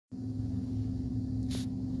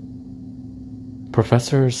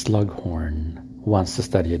Professor Slughorn wants to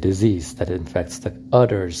study a disease that infects the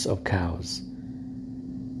udders of cows,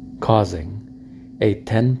 causing a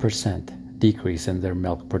 10% decrease in their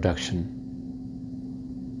milk production.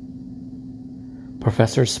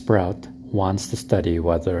 Professor Sprout wants to study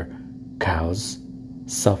whether cows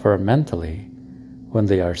suffer mentally when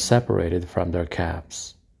they are separated from their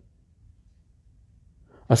calves.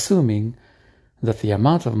 Assuming that the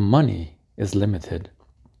amount of money is limited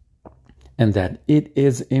and that it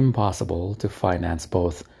is impossible to finance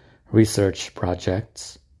both research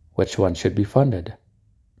projects, which one should be funded?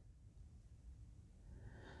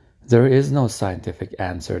 There is no scientific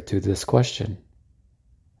answer to this question.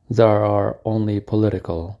 There are only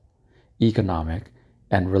political, economic,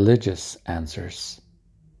 and religious answers.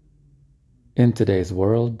 In today's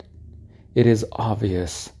world, it is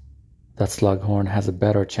obvious that Slughorn has a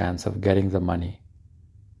better chance of getting the money.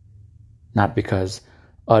 Not because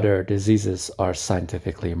other diseases are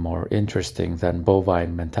scientifically more interesting than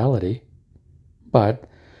bovine mentality, but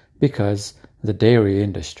because the dairy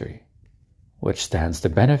industry, which stands to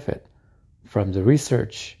benefit from the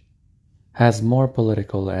research, has more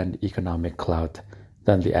political and economic clout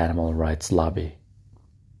than the animal rights lobby.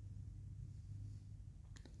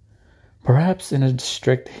 Perhaps in a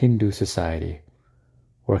strict Hindu society,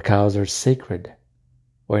 where cows are sacred,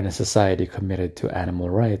 or in a society committed to animal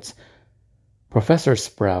rights, Professor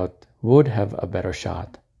Sprout would have a better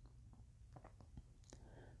shot.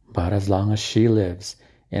 But as long as she lives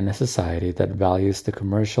in a society that values the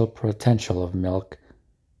commercial potential of milk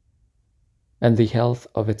and the health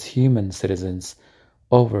of its human citizens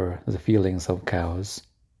over the feelings of cows,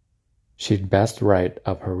 she'd best write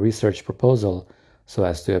up her research proposal so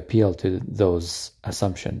as to appeal to those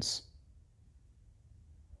assumptions.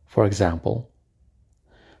 For example,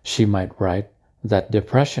 she might write that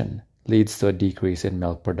depression leads to a decrease in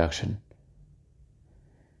milk production.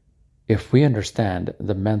 If we understand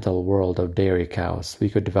the mental world of dairy cows, we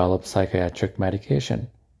could develop psychiatric medication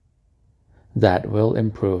that will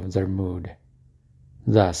improve their mood,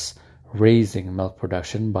 thus raising milk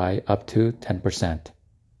production by up to 10%.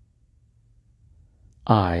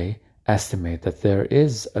 I estimate that there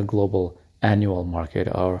is a global annual market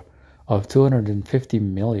of 250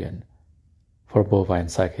 million for bovine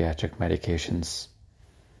psychiatric medications.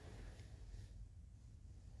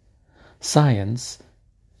 Science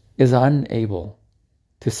is unable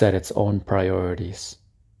to set its own priorities.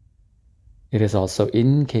 It is also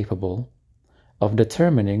incapable of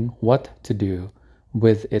determining what to do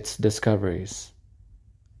with its discoveries.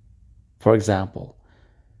 For example,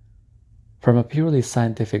 from a purely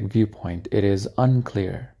scientific viewpoint, it is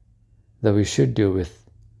unclear that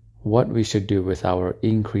what we should do with our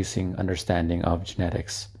increasing understanding of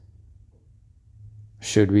genetics.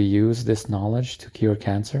 Should we use this knowledge to cure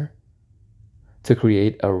cancer? To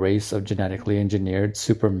create a race of genetically engineered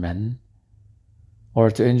supermen? Or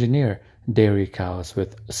to engineer dairy cows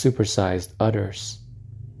with supersized udders?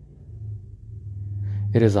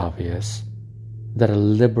 It is obvious that a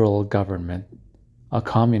liberal government, a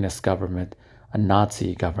communist government, a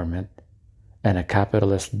Nazi government, and a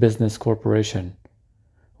capitalist business corporation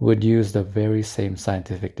would use the very same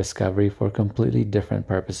scientific discovery for completely different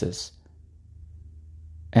purposes.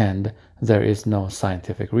 And there is no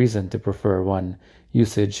scientific reason to prefer one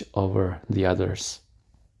usage over the others.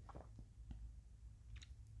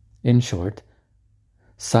 In short,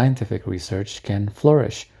 scientific research can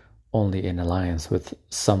flourish only in alliance with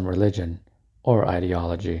some religion or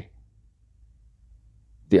ideology.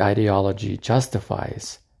 The ideology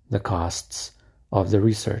justifies the costs of the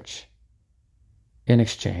research. In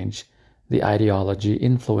exchange, the ideology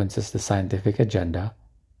influences the scientific agenda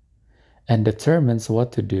and determines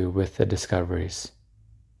what to do with the discoveries.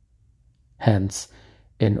 Hence,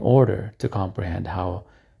 in order to comprehend how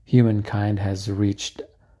humankind has reached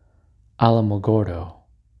Alamogordo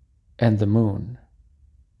and the moon,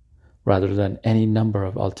 rather than any number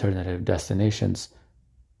of alternative destinations,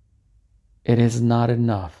 it is not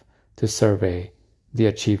enough to survey the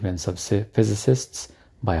achievements of physicists,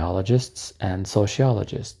 biologists, and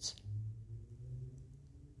sociologists.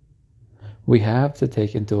 We have to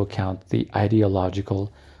take into account the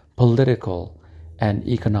ideological, political, and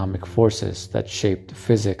economic forces that shaped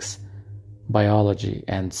physics, biology,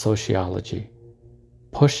 and sociology,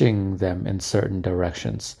 pushing them in certain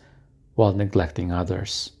directions while neglecting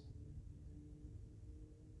others.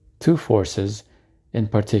 Two forces in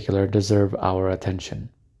particular deserve our attention: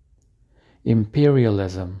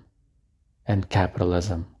 imperialism and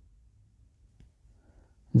capitalism.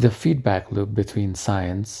 The feedback loop between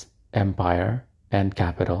science, empire, and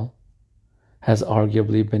capital has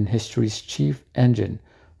arguably been history's chief engine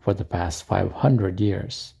for the past 500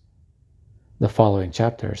 years. The following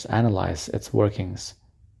chapters analyze its workings.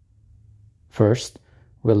 First,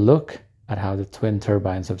 we'll look at how the twin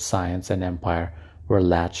turbines of science and empire were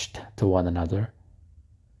latched to one another,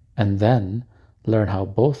 and then learn how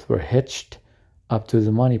both were hitched up to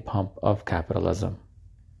the money pump of capitalism.